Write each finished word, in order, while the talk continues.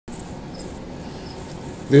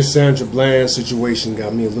This Sandra Bland situation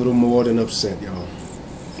got me a little more than upset, y'all.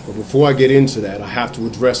 But before I get into that, I have to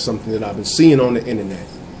address something that I've been seeing on the internet.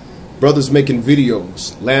 Brothers making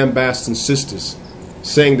videos, lambasting sisters,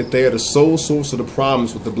 saying that they are the sole source of the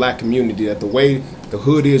problems with the black community, that the way the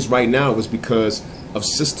hood is right now is because of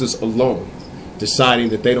sisters alone. Deciding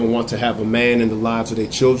that they don't want to have a man in the lives of their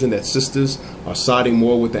children, that sisters are siding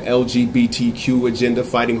more with the LGBTQ agenda,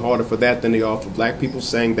 fighting harder for that than they are for black people,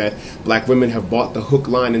 saying that black women have bought the hook,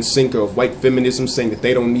 line, and sinker of white feminism, saying that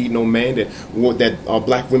they don't need no man, that our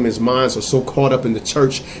black women's minds are so caught up in the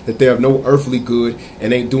church that they have no earthly good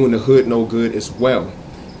and ain't doing the hood no good as well.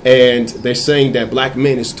 And they're saying that black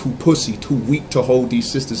men is too pussy, too weak to hold these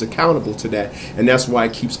sisters accountable to that, and that's why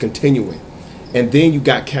it keeps continuing. And then you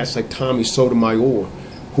got cats like Tommy Sotomayor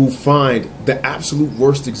who find the absolute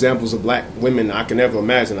worst examples of black women I can ever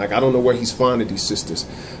imagine. Like, I don't know where he's finding these sisters.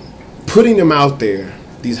 Putting them out there,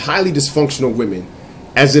 these highly dysfunctional women,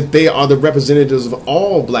 as if they are the representatives of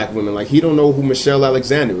all black women. Like, he don't know who Michelle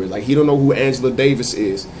Alexander is. Like, he don't know who Angela Davis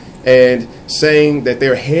is. And saying that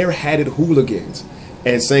they're hair-hatted hooligans.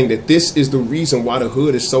 And saying that this is the reason why the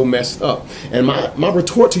hood is so messed up. And my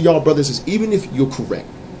retort to y'all brothers is, even if you're correct,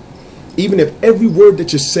 even if every word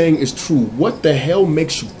that you're saying is true, what the hell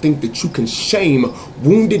makes you think that you can shame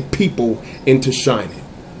wounded people into shining?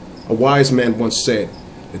 A wise man once said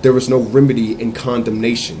that there is no remedy in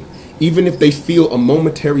condemnation. Even if they feel a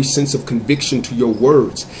momentary sense of conviction to your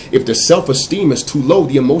words, if the self-esteem is too low,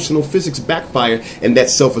 the emotional physics backfire and that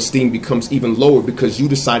self-esteem becomes even lower because you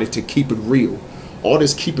decided to keep it real. All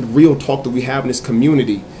this keep it real talk that we have in this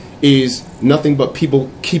community is nothing but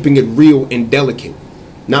people keeping it real and delicate.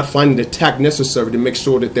 Not finding the tact necessary to make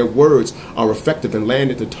sure that their words are effective and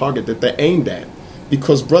land at the target that they're aimed at.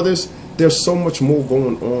 Because, brothers, there's so much more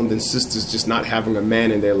going on than sisters just not having a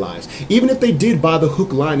man in their lives. Even if they did buy the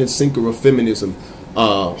hook, line, and sinker of feminism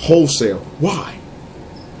wholesale, why?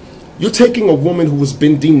 You're taking a woman who has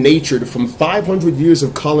been denatured from 500 years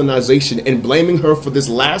of colonization and blaming her for this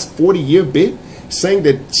last 40-year bit, saying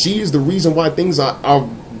that she is the reason why things are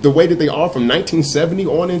the way that they are from 1970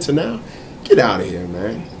 on into now. Get out of here,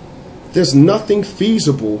 man. There's nothing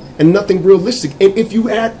feasible and nothing realistic. And if you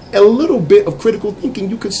add a little bit of critical thinking,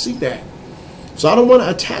 you could see that. So I don't want to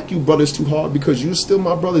attack you brothers too hard because you're still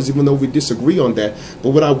my brothers, even though we disagree on that. But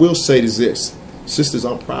what I will say is this. Sisters,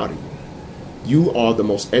 I'm proud of you. You are the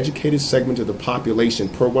most educated segment of the population.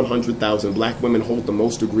 Per 100,000, black women hold the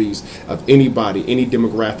most degrees of anybody, any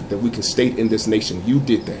demographic that we can state in this nation. You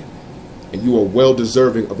did that. And you are well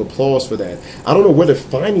deserving of applause for that. I don't know where they're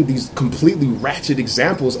finding these completely ratchet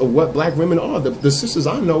examples of what black women are. The sisters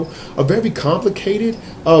I know are very complicated,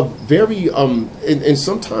 very, and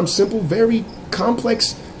sometimes simple, very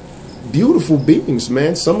complex, beautiful beings,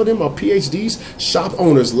 man. Some of them are PhDs, shop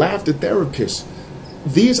owners, laughter therapists.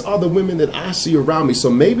 These are the women that I see around me. So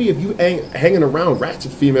maybe if you ain't hanging around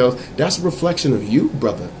ratchet females, that's a reflection of you,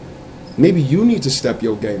 brother. Maybe you need to step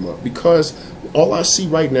your game up, because all I see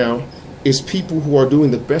right now is people who are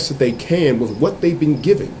doing the best that they can with what they've been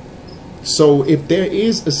given. So if there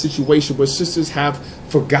is a situation where sisters have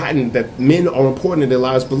forgotten that men are important in their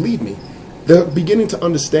lives, believe me, they're beginning to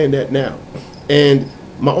understand that now. And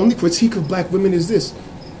my only critique of black women is this: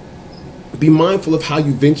 be mindful of how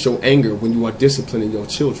you vent your anger when you are disciplining your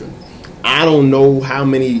children. I don't know how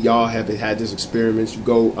many of y'all have had this experience. You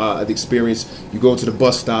go you go to the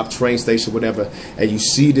bus stop, train station, whatever, and you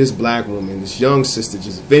see this black woman, this young sister,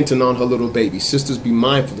 just venting on her little baby. Sisters, be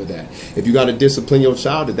mindful of that. If you got to discipline your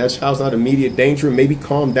child, if that child's not immediate danger, maybe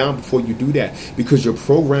calm down before you do that, because you're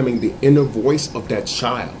programming the inner voice of that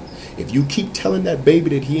child. If you keep telling that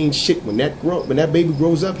baby that he ain't shit, when that baby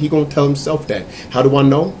grows up, he gonna tell himself that. How do I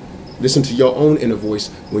know? Listen to your own inner voice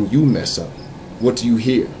when you mess up. What do you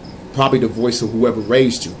hear? Probably the voice of whoever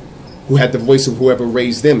raised you, who had the voice of whoever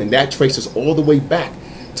raised them. And that traces all the way back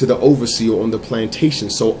to the overseer on the plantation.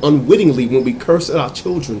 So unwittingly, when we curse at our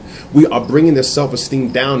children, we are bringing their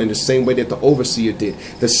self-esteem down in the same way that the overseer did.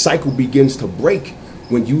 The cycle begins to break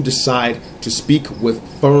when you decide to speak with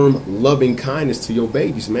firm, loving kindness to your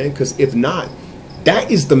babies, man. Because if not, that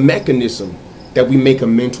is the mechanism that we make a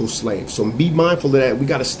mental slave. So be mindful of that. We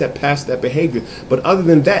got to step past that behavior. But other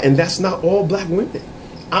than that, and that's not all black women,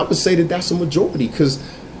 I would say that that's a majority, because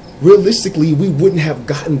realistically, we wouldn't have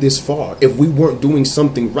gotten this far if we weren't doing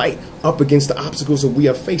something right up against the obstacles that we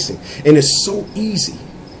are facing. And it's so easy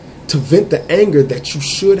to vent the anger that you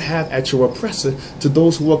should have at your oppressor to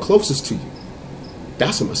those who are closest to you.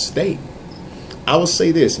 That's a mistake. I will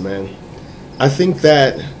say this, man. I think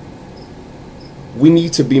that we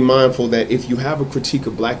need to be mindful that if you have a critique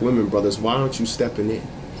of black women, brothers, why aren't you stepping in?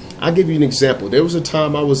 I'll give you an example. There was a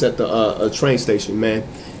time I was at the train station, man,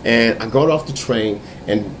 and I got off the train,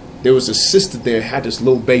 and there was a sister there, had this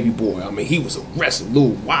little baby boy. I mean, he was aggressive,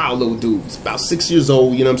 little wild little dude. He's about 6 years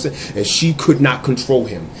old, you know what I'm saying? And she could not control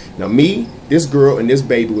him. Now me, this girl, and this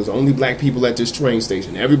baby was the only black people at this train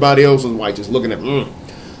station. Everybody else was white, just looking at,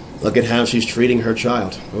 look at how she's treating her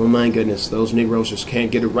child. Oh my goodness, those Negroes just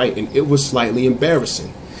can't get it right. And it was slightly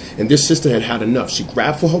embarrassing. And this sister had had enough. She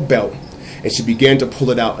grabbed for her belt, and she began to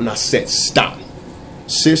pull it out, and I said, stop.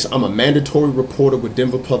 Sis, I'm a mandatory reporter with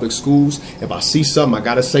Denver Public Schools. If I see something, I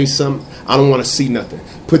gotta say something. I don't want to see nothing.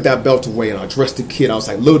 Put that belt away, and I addressed the kid. I was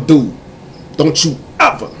like, little dude, don't you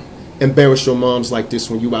ever embarrass your moms like this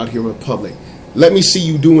when you out here in public. Let me see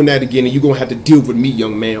you doing that again, and you're going to have to deal with me,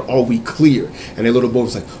 young man. Are we clear? And the little boy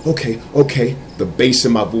was like, okay, okay. The bass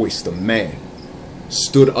in my voice, the man,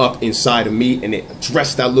 stood up inside of me, and it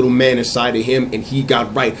addressed that little man inside of him, and he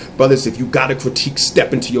got right. Brothers, if you got to critique,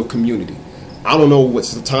 step into your community. I don't know what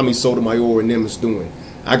Tommy Sotomayor and them is doing.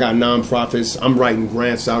 I got nonprofits. I'm writing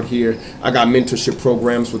grants out here. I got mentorship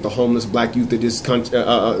programs with the homeless black youth of this country,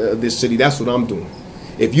 this city. That's what I'm doing.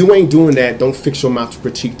 If you ain't doing that, don't fix your mouth to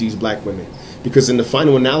critique these black women. Because in the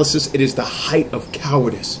final analysis, it is the height of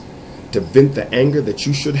cowardice to vent the anger that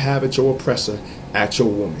you should have at your oppressor at your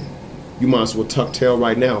woman. You might as well tuck tail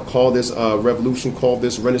right now. Call this revolution, call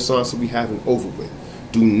this renaissance that we haven't over with.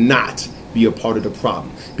 Do not be a part of the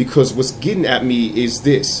problem. Because what's getting at me is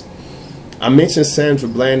this. I mentioned Sandra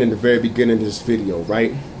Bland in the very beginning of this video,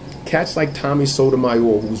 right? Cats like Tommy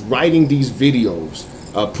Sotomayor, who's writing these videos,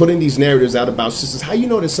 putting these narratives out about sisters. How you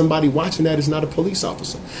know that somebody watching that is not a police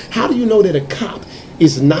officer? How do you know that a cop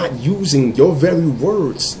is not using your very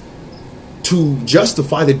words to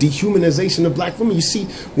justify the dehumanization of black women? You see,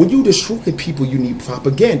 when you destroy people, you need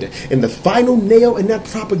propaganda. And the final nail in that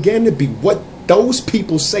propaganda be what those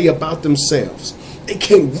people say about themselves. They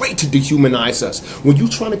can't wait to dehumanize us. When you're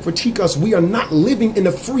trying to critique us, we are not living in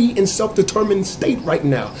a free and self-determined state right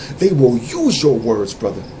now. They will use your words,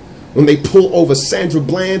 brother. When they pull over Sandra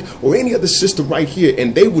Bland or any other sister right here,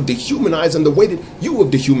 and they will dehumanize them the way that you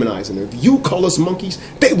have dehumanized them. If you call us monkeys,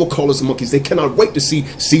 they will call us monkeys. They cannot wait to see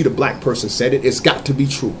the black person said it. It's got to be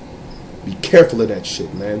true. Be careful of that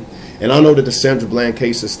shit, man. And I know that the Sandra Bland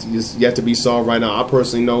case is yet to be solved right now. I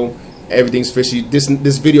personally know everything's fishy. This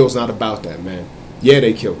video is not about that, man. Yeah,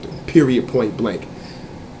 they killed him. Period, point blank.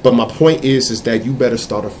 But my point is that you better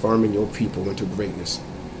start affirming your people into greatness.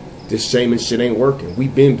 This shaming shit ain't working.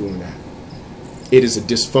 We've been doing that. It is a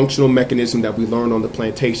dysfunctional mechanism that we learned on the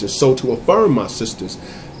plantation. So to affirm my sisters,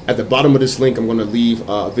 at the bottom of this link, I'm going to leave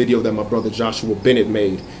a video that my brother Joshua Bennett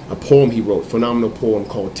made, a poem he wrote, phenomenal poem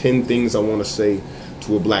called 10 Things I Want to Say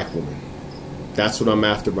to a Black Woman. That's what I'm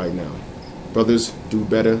after right now. Brothers, do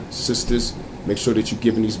better. Sisters, make sure that you're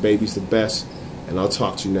giving these babies the best. And I'll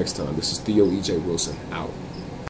talk to you next time. This is Theo E.J. Wilson, out.